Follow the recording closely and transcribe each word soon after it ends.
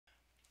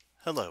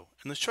Hello,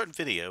 in this short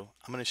video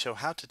I'm going to show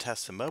how to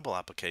test a mobile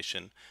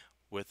application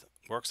with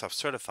Worksoft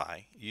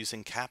Certify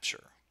using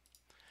Capture.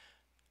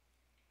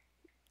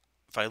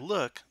 If I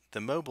look,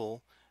 the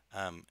mobile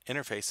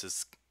interface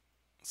is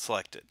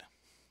selected.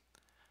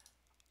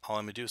 All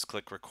I'm going to do is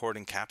click Record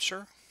and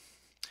Capture,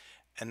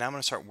 and now I'm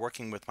going to start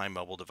working with my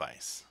mobile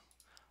device.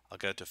 I'll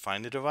go to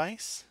Find a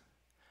Device.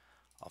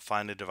 I'll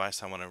find a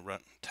device I want to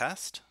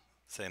test,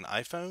 say an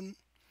iPhone,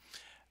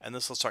 and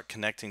this will start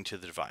connecting to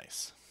the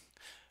device.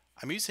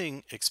 I'm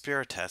using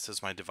Experitest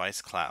as my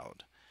device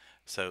cloud.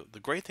 So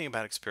the great thing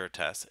about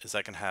Experitest is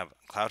I can have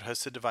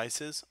cloud-hosted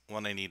devices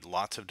when I need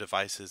lots of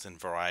devices and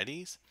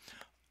varieties,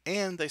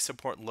 and they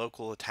support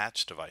local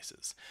attached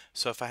devices.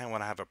 So if I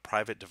want to have a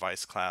private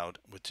device cloud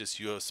with just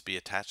USB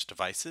attached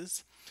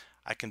devices,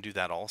 I can do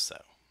that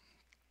also.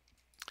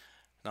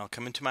 Now I'll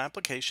come into my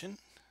application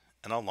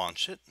and I'll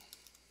launch it.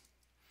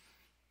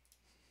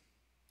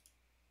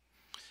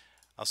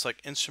 I'll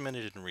select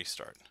Instrumented and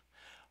Restart.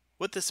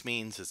 What this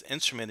means is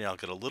instrumented, I'll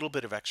get a little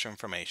bit of extra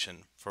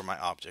information for my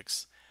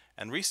objects,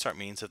 and restart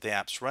means if the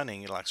app's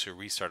running, it'll actually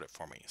restart it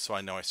for me, so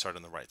I know I start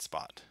in the right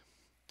spot.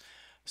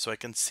 So I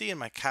can see in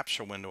my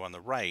capture window on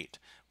the right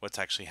what's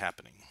actually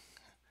happening.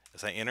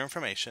 As I enter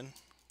information,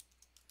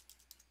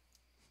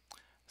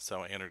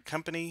 so I entered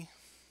company,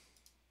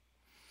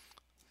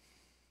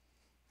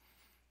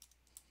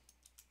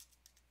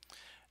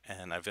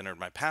 and I've entered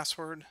my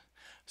password.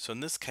 So in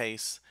this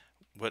case,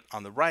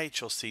 on the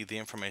right, you'll see the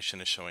information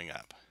is showing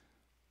up.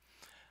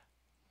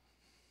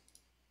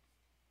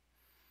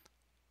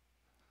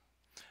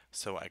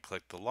 So I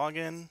click the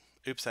login.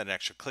 Oops, I had an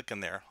extra click in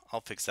there.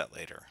 I'll fix that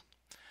later.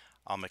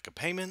 I'll make a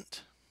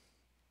payment.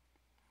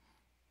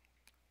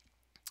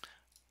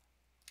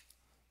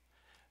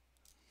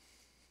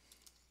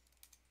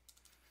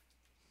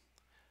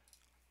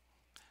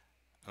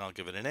 And I'll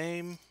give it a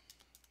name.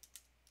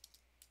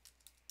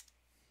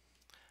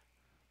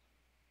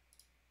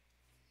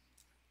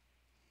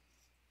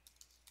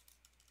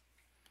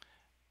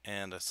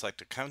 And I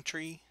select a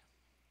country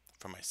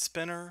for my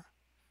spinner.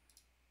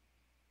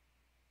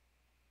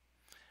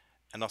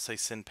 And I'll say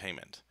send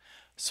payment.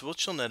 So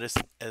what you'll notice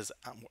is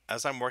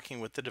as I'm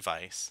working with the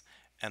device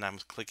and I'm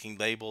clicking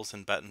labels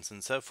and buttons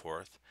and so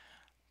forth,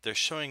 they're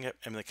showing up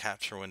in the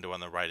capture window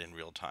on the right in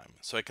real time.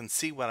 So I can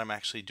see what I'm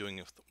actually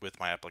doing with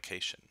my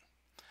application.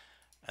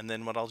 And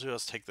then what I'll do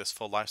is take this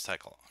full life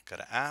cycle. I'll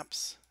go to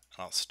apps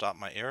and I'll stop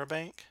my error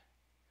bank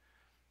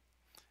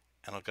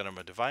and I'll go to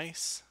my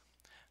device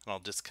and I'll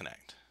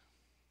disconnect.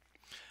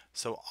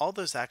 So all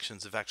those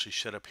actions have actually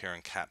showed up here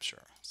in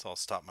capture. So I'll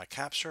stop my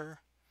capture.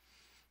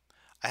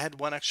 I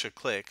had one extra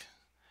click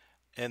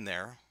in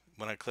there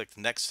when I clicked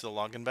next to the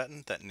login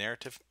button, that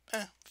narrative.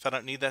 If I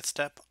don't need that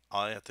step,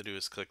 all I have to do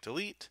is click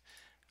delete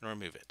and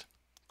remove it.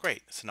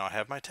 Great, so now I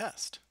have my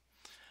test.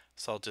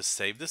 So I'll just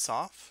save this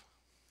off.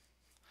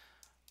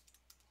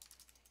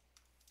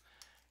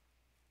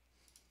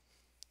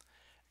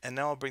 And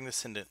now I'll bring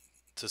this into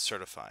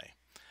Certify.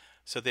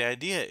 So the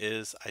idea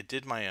is I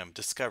did my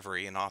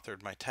discovery and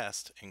authored my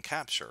test in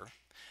Capture.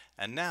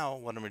 And now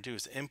what I'm going to do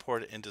is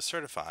import it into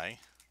Certify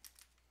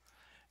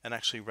and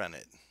actually run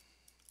it.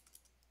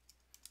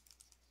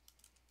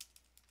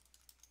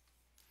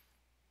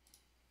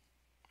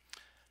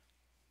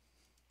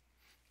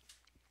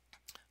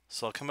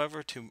 So I'll come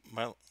over to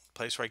my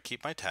place where I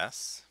keep my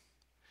tests.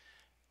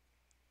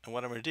 And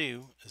what I'm going to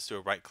do is do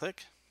a right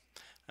click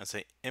and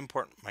say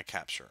import my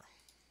capture.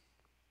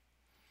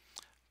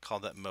 Call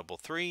that mobile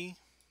 3.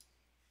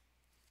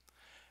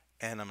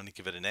 And I'm going to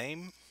give it a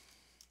name.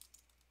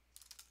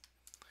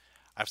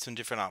 I have some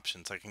different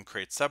options. I can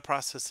create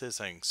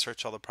sub-processes, I can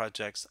search all the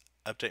projects,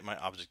 update my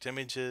object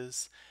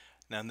images.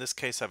 Now in this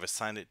case I've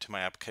assigned it to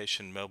my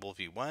application mobile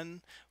v1.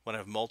 When I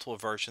have multiple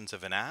versions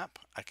of an app,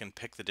 I can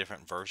pick the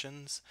different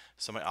versions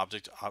so my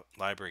object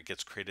library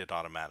gets created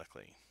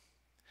automatically.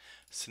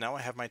 So now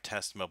I have my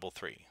test mobile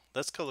 3.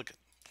 Let's go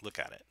look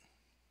at it.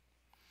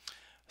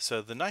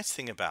 So the nice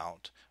thing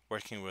about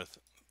working with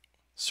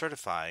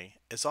Certify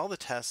is all the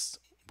tests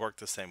work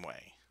the same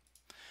way.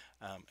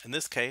 In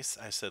this case,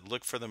 I said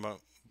look for the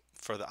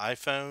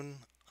iPhone.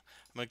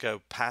 I'm going to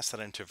go pass that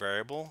into a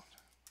variable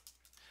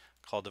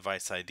called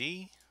device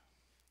ID.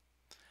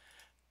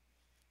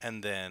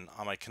 And then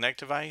on my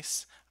connect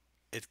device,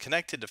 it's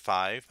connected to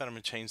 5, but I'm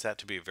going to change that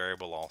to be a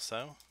variable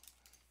also.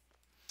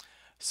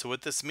 So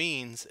what this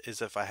means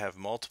is if I have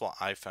multiple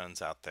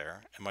iPhones out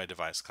there in my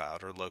device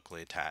cloud or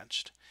locally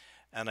attached,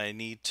 and I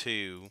need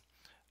to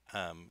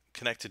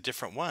connect to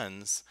different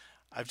ones,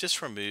 I've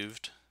just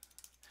removed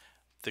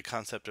the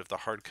concept of the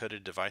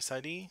hard-coded device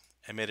ID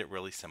and made it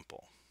really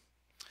simple.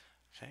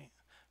 Okay,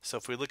 so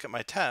if we look at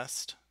my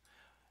test,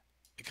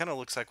 it kind of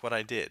looks like what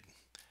I did.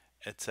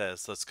 It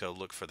says let's go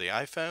look for the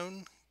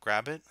iPhone,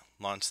 grab it,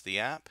 launch the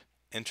app,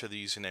 enter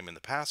the username and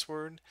the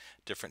password,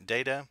 different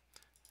data.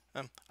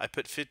 I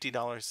put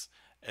 $50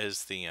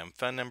 as the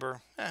phone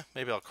number.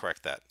 Maybe I'll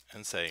correct that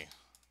and say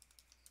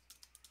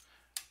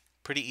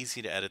pretty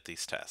easy to edit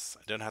these tests.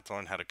 I don't have to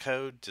learn how to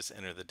code, just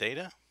enter the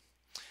data.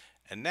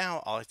 And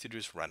now all I have to do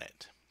is run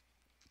it.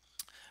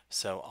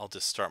 So I'll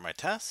just start my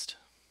test,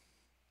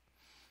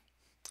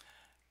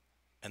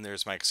 and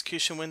there's my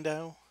execution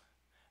window,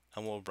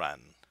 and we'll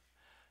run.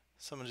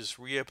 So I'm going to just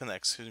reopen the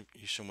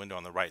execution window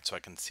on the right so I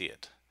can see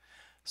it.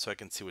 So I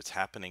can see what's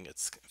happening.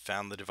 It's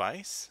found the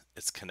device,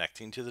 it's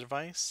connecting to the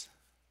device.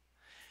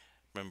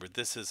 Remember,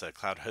 this is a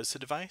cloud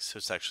hosted device, so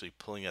it's actually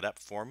pulling it up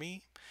for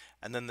me,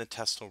 and then the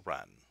test will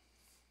run.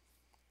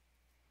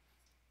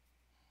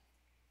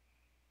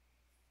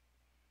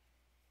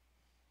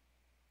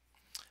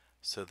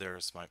 So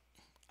there's my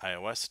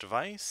iOS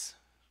device.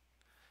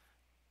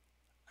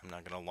 I'm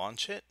not going to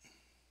launch it.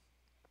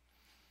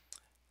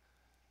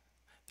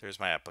 There's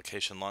my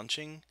application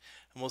launching,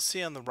 and we'll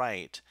see on the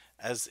right,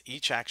 as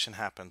each action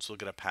happens, we'll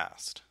get a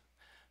passed.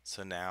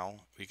 So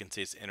now we can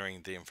see it's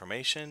entering the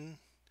information.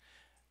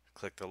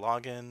 Click the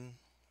login,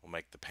 we'll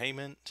make the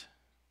payment.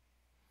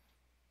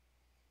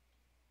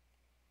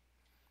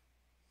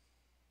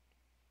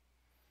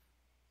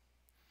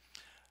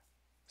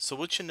 So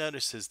what you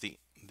notice is the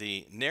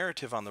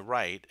narrative on the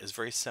right is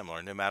very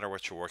similar no matter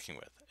what you're working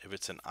with. If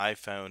it's an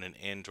iPhone, an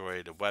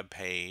Android, a web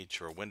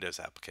page, or a Windows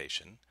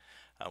application,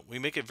 we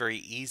make it very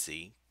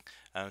easy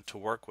to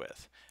work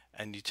with,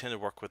 and you tend to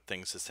work with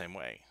things the same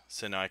way.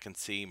 So now I can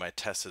see my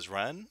test is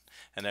run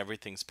and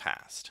everything's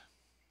passed.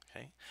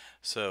 Okay,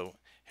 so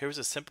here's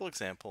a simple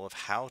example of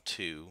how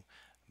to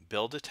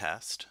build a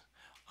test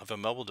of a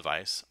mobile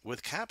device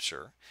with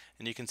capture,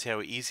 and you can see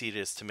how easy it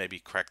is to maybe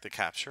correct the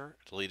capture,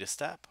 delete a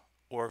step,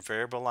 or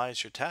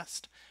variabilize your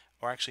test,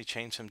 or actually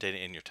change some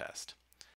data in your test.